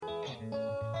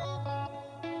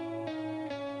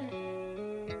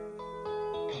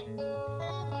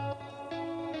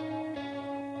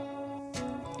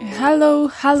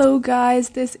Hello guys,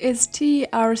 this is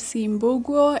TRC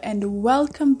Mbogwo and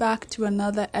welcome back to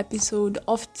another episode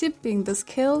of Tipping the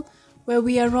Scale, where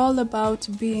we are all about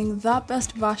being the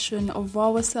best version of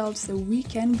ourselves that we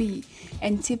can be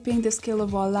and tipping the scale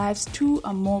of our lives to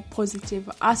a more positive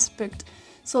aspect.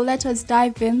 So let us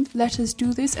dive in, let us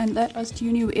do this and let us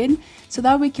tune you in so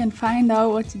that we can find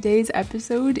out what today's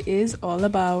episode is all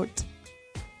about.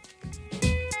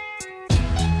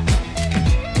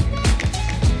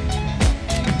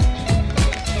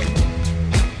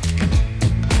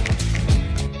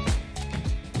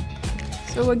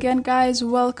 So again guys,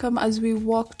 welcome as we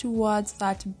walk towards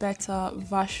that better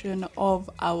version of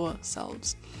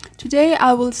ourselves. Today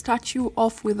I will start you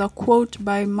off with a quote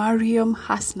by Mariam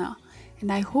Hasna,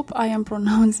 and I hope I am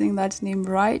pronouncing that name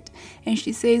right. And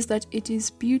she says that it is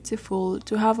beautiful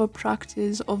to have a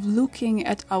practice of looking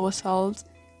at ourselves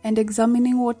and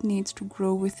examining what needs to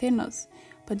grow within us.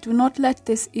 But do not let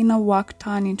this inner work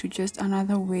turn into just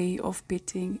another way of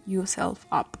beating yourself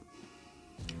up.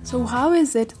 So how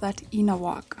is it that inner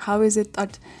work, how is it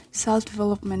that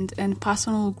self-development and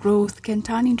personal growth can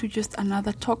turn into just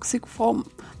another toxic form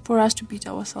for us to beat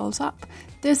ourselves up?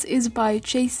 This is by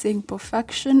chasing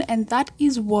perfection, and that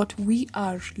is what we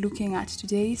are looking at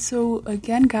today. So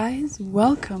again guys,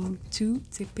 welcome to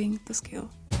Tipping the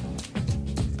Scale.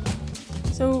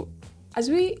 So as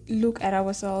we look at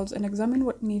ourselves and examine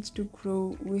what needs to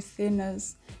grow within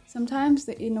us, sometimes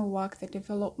the inner work, the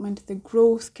development, the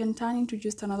growth can turn into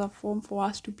just another form for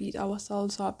us to beat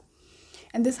ourselves up.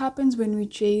 And this happens when we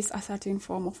chase a certain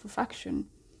form of perfection.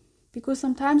 Because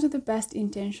sometimes with the best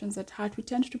intentions at heart, we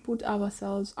tend to put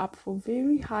ourselves up for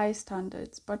very high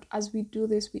standards. But as we do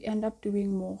this, we end up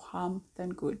doing more harm than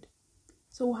good.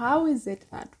 So how is it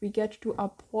that we get to a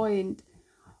point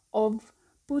of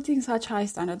putting such high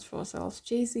standards for ourselves,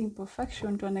 chasing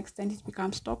perfection to an extent it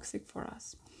becomes toxic for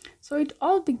us? So it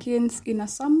all begins in a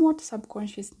somewhat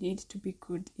subconscious need to be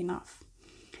good enough.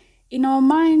 In our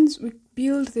minds, we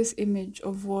build this image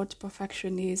of what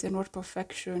perfection is and what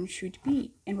perfection should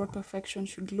be and what perfection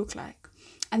should look like.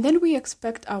 And then we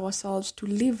expect ourselves to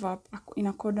live up in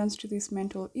accordance to this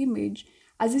mental image,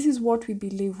 as this is what we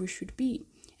believe we should be.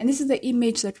 And this is the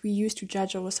image that we use to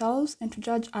judge ourselves and to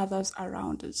judge others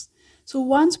around us. So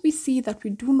once we see that we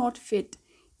do not fit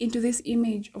into this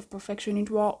image of perfection,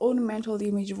 into our own mental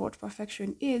image of what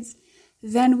perfection is,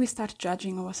 then we start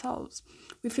judging ourselves.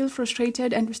 We feel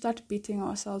frustrated and we start beating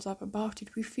ourselves up about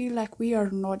it. We feel like we are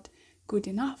not good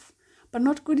enough, but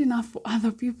not good enough for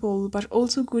other people, but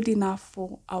also good enough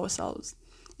for ourselves.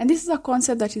 And this is a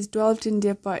concept that is dwelt in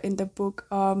deeper in the book,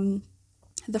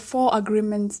 The 4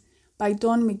 Agreements by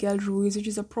Don Miguel Ruiz, which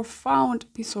is a profound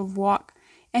piece of work.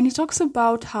 And he talks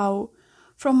about how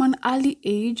from an early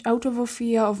age, out of a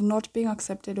fear of not being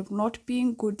accepted, of not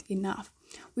being good enough,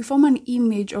 we form an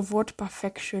image of what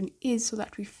perfection is so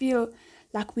that we feel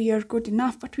like we are good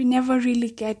enough, but we never really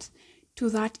get to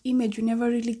that image. We never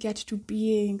really get to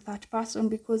being that person,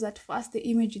 because at first the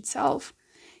image itself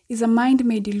is a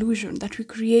mind-made illusion that we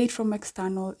create from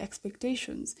external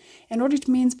expectations. And what it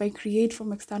means by create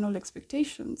from external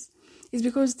expectations is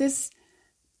because this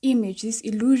image, this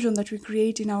illusion that we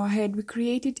create in our head, we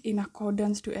create it in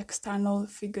accordance to external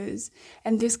figures.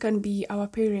 And this can be our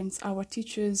parents, our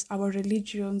teachers, our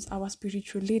religions, our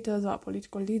spiritual leaders, our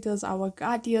political leaders, our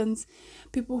guardians,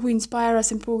 people who inspire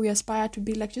us and people we aspire to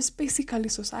be like, just basically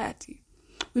society.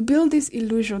 We build this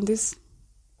illusion, this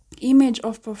image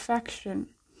of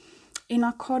perfection in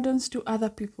accordance to other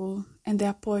people and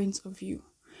their points of view.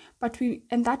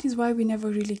 And that is why we never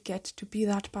really get to be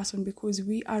that person, because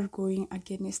we are going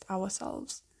against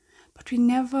ourselves. But we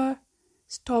never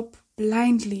stop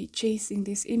blindly chasing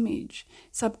this image,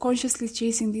 subconsciously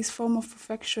chasing this form of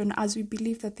perfection, as we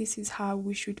believe that this is how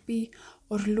we should be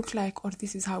or look like, or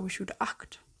this is how we should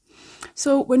act.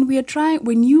 So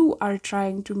when you are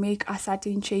trying to make a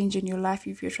certain change in your life,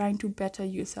 if you're trying to better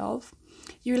yourself,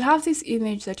 you will have this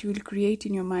image that you will create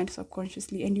in your mind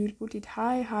subconsciously, and you will put it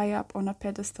high up on a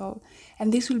pedestal,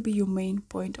 and this will be your main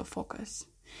point of focus.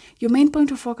 Your main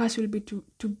point of focus will be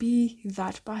to be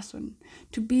that person,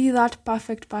 to be that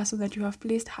perfect person that you have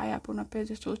placed high up on a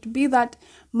pedestal, to be that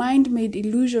mind-made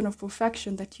illusion of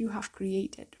perfection that you have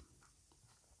created.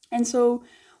 And so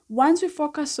once we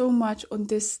focus so much on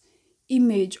this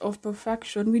image of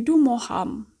perfection, we do more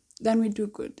harm than we do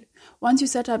good. Once you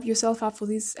set up yourself up for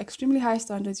these extremely high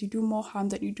standards, you do more harm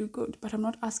than you do good. But I'm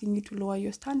not asking you to lower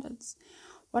your standards.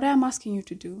 What I am asking you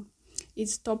to do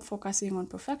is stop focusing on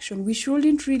perfection. We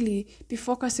shouldn't really be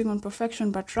focusing on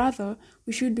perfection, but rather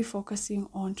we should be focusing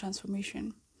on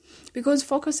transformation. Because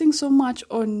focusing so much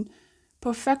on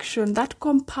perfection, that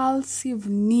compulsive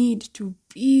need to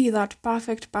be that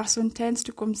perfect person tends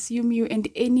to consume you, and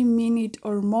any minute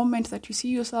or moment that you see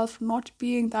yourself not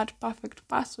being that perfect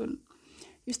person,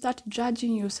 you start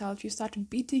judging yourself, you start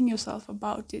beating yourself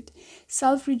about it.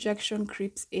 Self-rejection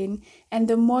creeps in, and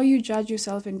the more you judge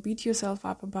yourself and beat yourself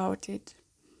up about it,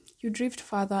 you drift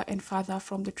further and further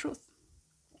from the truth.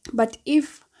 But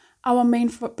if our main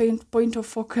point of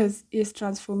focus is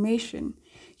transformation,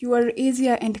 you are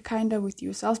easier and kinder with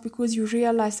yourself because you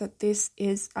realize that this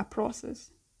is a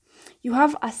process. You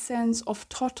have a sense of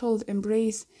total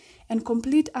embrace and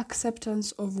complete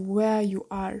acceptance of where you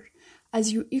are,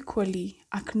 as you equally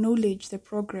acknowledge the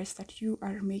progress that you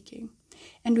are making.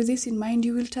 And with this in mind,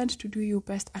 you will tend to do your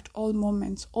best at all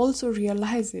moments, also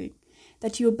realizing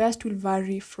that your best will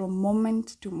vary from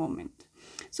moment to moment.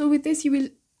 So with this, you will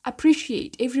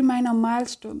appreciate every minor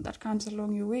milestone that comes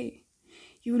along your way.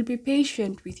 You will be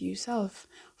patient with yourself.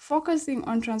 Focusing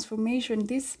on transformation,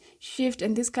 this shift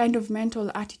and this kind of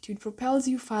mental attitude propels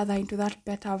you further into that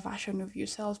better version of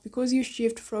yourself, because you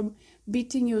shift from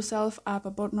beating yourself up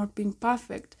about not being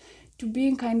perfect to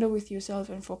being kinder with yourself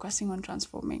and focusing on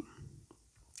transforming.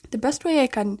 The best way I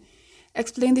can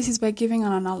explain this is by giving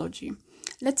an analogy.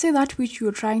 Let's say that which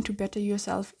you're trying to better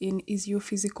yourself in is your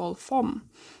physical form.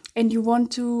 And you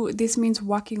want to, this means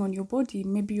working on your body.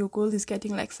 Maybe your goal is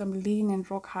getting like some lean and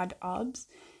rock hard abs.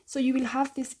 So you will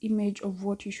have this image of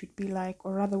what you should be like,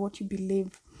 or rather what you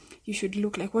believe you should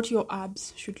look like, what your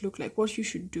abs should look like, what you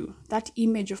should do. That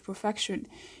image of perfection.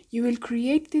 You will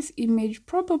create this image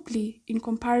probably in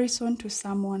comparison to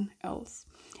someone else.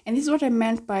 And this is what I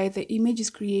meant by the image is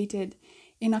created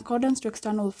in accordance to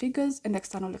external figures and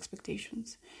external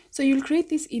expectations. So you'll create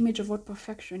this image of what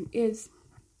perfection is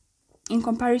in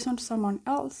comparison to someone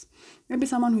else, maybe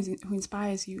someone who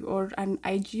inspires you, or an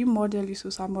IG model you saw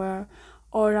somewhere,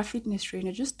 or a fitness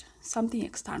trainer, just something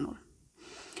external.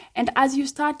 And as you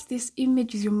start, this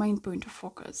image is your main point of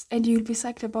focus, and you'll be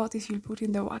psyched about this, you'll put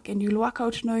in the work, and you'll work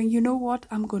out knowing, you know what,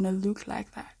 I'm gonna look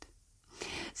like that.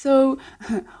 So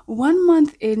 1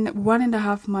 month in,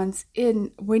 1.5 months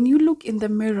in, when you look in the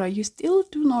mirror, you still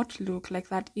do not look like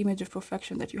that image of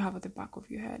perfection that you have at the back of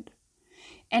your head.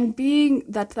 And being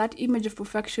that image of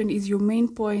perfection is your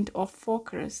main point of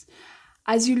focus,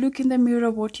 as you look in the mirror,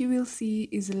 what you will see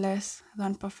is less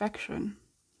than perfection.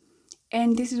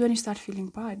 And this is when you start feeling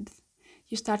bad.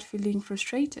 You start feeling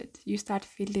frustrated. You start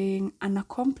feeling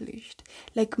unaccomplished.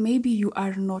 Like maybe you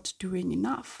are not doing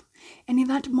enough. And in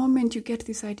that moment, you get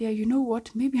this idea, you know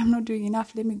what? Maybe I'm not doing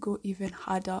enough. Let me go even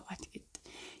harder at it.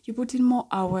 You put in more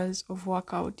hours of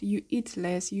workout. You eat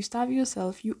less. You starve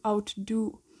yourself. You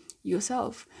outdo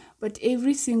yourself. But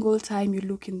every single time you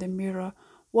look in the mirror,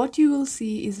 what you will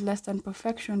see is less than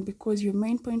perfection, because your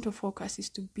main point of focus is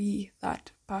to be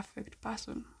that perfect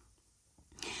person.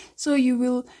 So you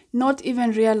will not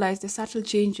even realize the subtle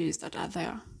changes that are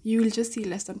there. You will just see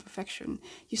less than perfection.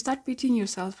 You start beating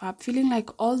yourself up, feeling like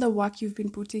all the work you've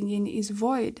been putting in is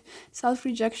void.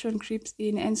 Self-rejection creeps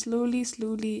in, and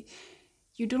slowly,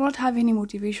 you do not have any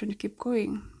motivation to keep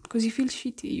going, because you feel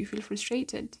shitty, you feel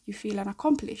frustrated, you feel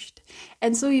unaccomplished.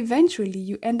 And so eventually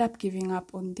you end up giving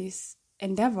up on this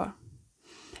endeavor.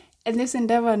 And this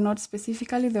endeavor, not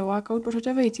specifically the workout, but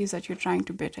whatever it is that you're trying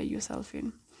to better yourself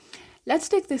in. Let's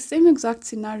take the same exact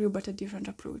scenario, but a different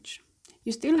approach.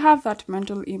 You still have that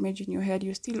mental image in your head,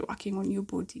 you're still working on your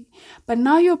body. But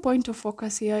now your point of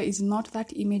focus here is not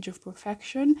that image of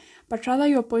perfection, but rather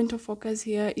your point of focus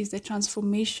here is the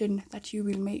transformation that you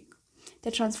will make. The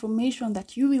transformation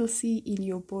that you will see in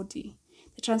your body.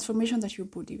 The transformation that your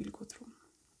body will go through.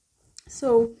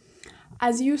 So,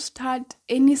 as you start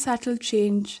any subtle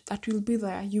change that will be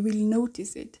there, you will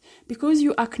notice it, because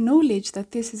you acknowledge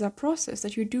that this is a process,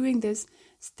 that you're doing this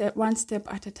one step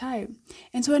at a time.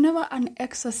 And so whenever an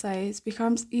exercise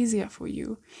becomes easier for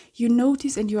you, you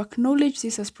notice and you acknowledge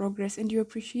this as progress and you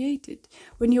appreciate it.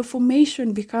 When your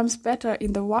formation becomes better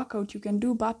in the workout, you can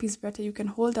do burpees better, you can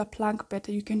hold a plank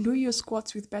better, you can do your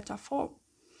squats with better form.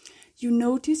 You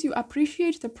notice, you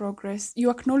appreciate the progress,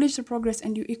 you acknowledge the progress,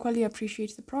 and you equally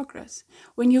appreciate the progress.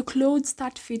 When your clothes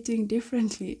start fitting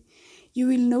differently, you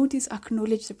will notice,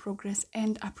 acknowledge the progress,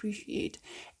 and appreciate.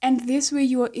 And this way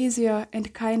you are easier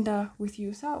and kinder with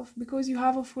yourself, because you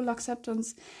have a full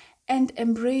acceptance and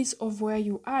embrace of where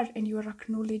you are, and you are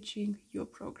acknowledging your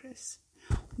progress.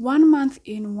 1 month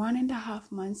in,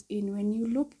 1.5 months in, when you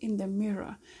look in the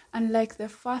mirror, unlike the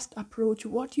first approach,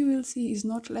 what you will see is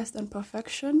not less than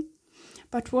perfection,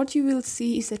 but what you will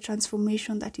see is the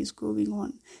transformation that is going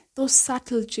on. Those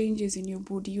subtle changes in your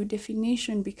body, your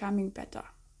definition becoming better.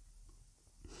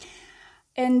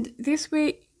 And this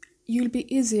way, you'll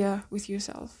be easier with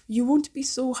yourself. You won't be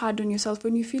so hard on yourself.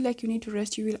 When you feel like you need to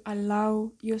rest, you will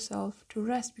allow yourself to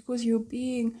rest because you're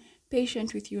being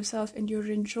patient with yourself and you're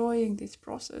enjoying this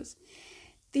process.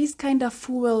 This kind of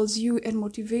fuels you and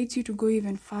motivates you to go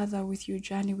even further with your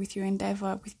journey, with your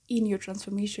endeavor, within your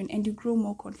transformation, and you grow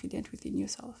more confident within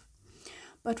yourself.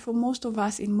 But for most of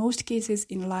us, in most cases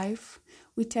in life,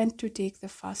 we tend to take the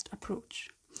first approach.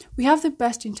 We have the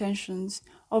best intentions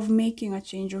of making a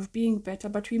change, of being better,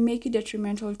 but we make it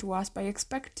detrimental to us by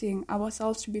expecting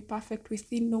ourselves to be perfect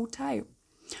within no time.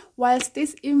 Whilst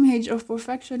this image of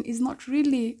perfection is not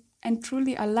really and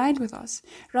truly aligned with us,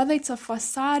 rather it's a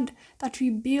facade that we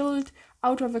build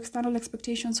out of external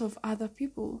expectations of other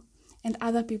people and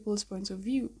other people's points of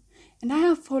view. And I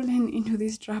have fallen into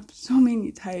this trap so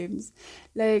many times.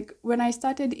 Like when I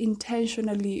started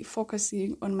intentionally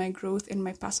focusing on my growth and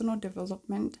my personal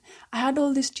development, I had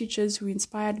all these teachers who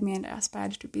inspired me and I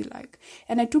aspired to be like.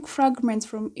 And I took fragments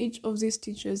from each of these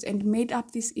teachers and made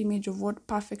up this image of what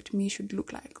perfect me should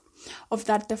look like. Of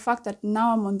that, the fact that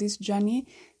now I'm on this journey,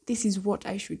 this is what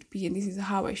I should be and this is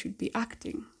how I should be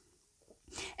acting.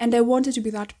 And I wanted to be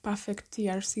that perfect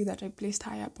TRC that I placed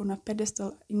high up on a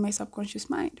pedestal in my subconscious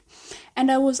mind.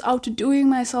 And I was outdoing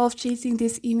myself, chasing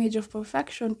this image of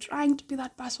perfection, trying to be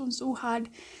that person so hard,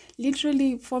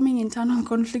 literally forming internal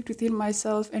conflict within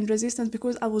myself and resistance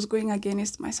because I was going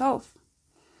against myself.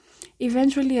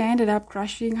 Eventually, I ended up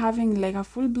crashing, having like a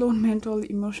full-blown mental,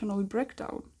 emotional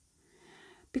breakdown.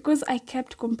 Because I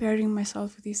kept comparing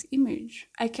myself with this image.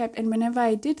 And whenever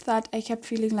I did that, I kept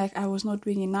feeling like I was not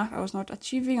doing enough, I was not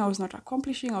achieving, I was not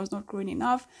accomplishing, I was not growing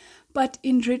enough. But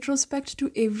in retrospect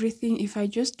to everything, if I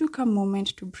just took a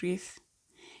moment to breathe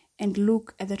and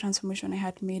look at the transformation I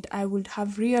had made, I would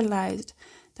have realized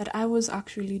that I was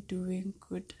actually doing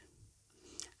good.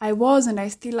 I was and I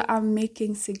still am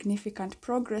making significant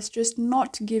progress, just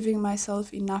not giving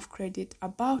myself enough credit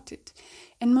about it.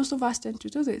 And most of us tend to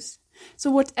do this.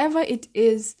 So whatever it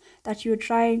is that you're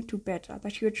trying to better,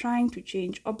 that you're trying to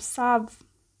change, observe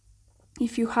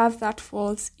if you have that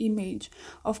false image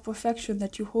of perfection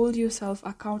that you hold yourself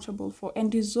accountable for,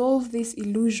 and dissolve this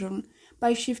illusion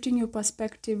by shifting your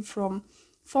perspective from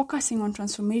focusing on from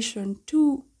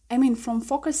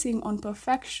focusing on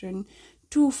perfection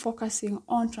to focusing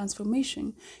on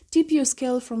transformation. Tip your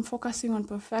scale from focusing on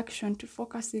perfection to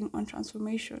focusing on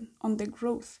transformation, on the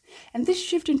growth. And this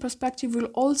shift in perspective will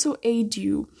also aid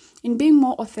you in being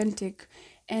more authentic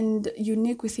and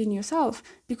unique within yourself,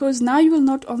 because now you will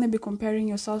not only be comparing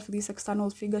yourself with these external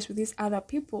figures, with these other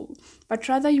people, but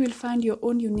rather you will find your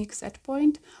own unique set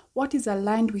point, what is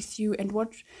aligned with you, and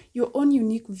what your own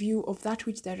unique view of that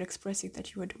which they're expressing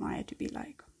that you admire to be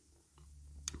like.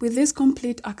 With this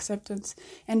complete acceptance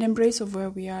and embrace of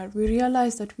where we are, we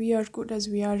realize that we are good as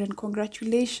we are, and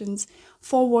congratulations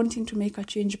for wanting to make a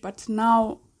change. But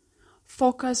now,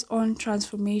 focus on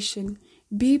transformation.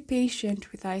 Be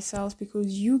patient with thyself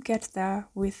because you get there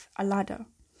with a ladder.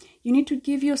 You need to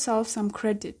give yourself some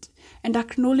credit and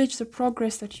acknowledge the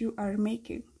progress that you are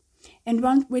making. And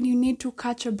when you need to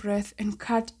catch a breath and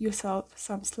cut yourself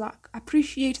some slack,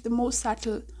 appreciate the most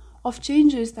subtle of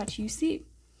changes that you see.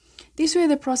 This way,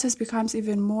 the process becomes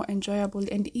even more enjoyable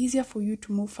and easier for you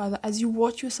to move further as you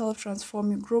watch yourself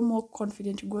transform. You grow more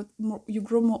confident, you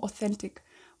grow more authentic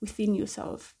within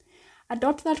yourself.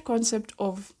 Adopt that concept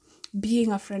of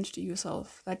being a friend to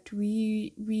yourself. That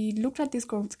we looked at this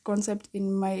concept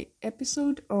in my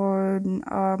episode on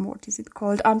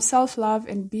self-love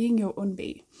and being your own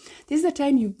bae. This is the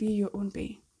time you be your own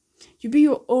bae. You be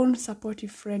your own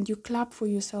supportive friend. You clap for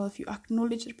yourself. You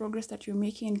acknowledge the progress that you're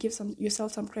making and give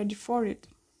yourself some credit for it.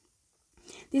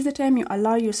 This is the time you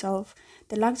allow yourself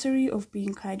the luxury of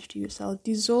being kind to yourself.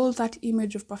 Dissolve that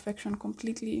image of perfection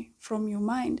completely from your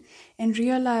mind and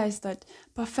realize that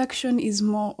perfection is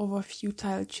more of a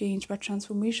futile change, but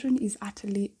transformation is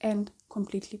utterly and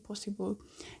completely possible.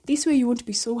 This way you won't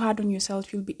be so hard on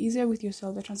yourself. You'll be easier with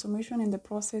yourself. The transformation in the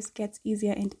process gets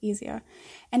easier and easier.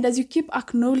 And as you keep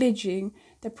acknowledging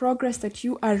the progress that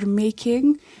you are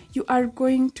making, you are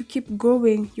going to keep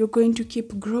going. You're going to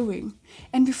keep growing.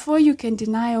 And before you can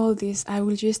deny all this, I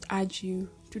will just urge you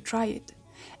to try it.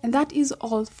 And that is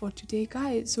all for today,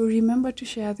 guys. So remember to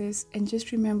share this and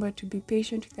just remember to be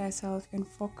patient with yourself and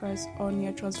focus on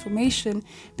your transformation,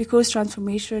 because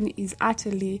transformation is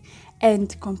utterly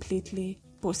and completely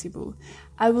possible.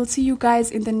 I will see you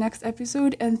guys in the next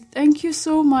episode, and thank you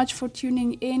so much for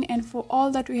tuning in and for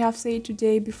all that we have said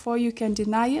today. Before you can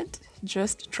deny it,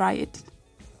 just try it.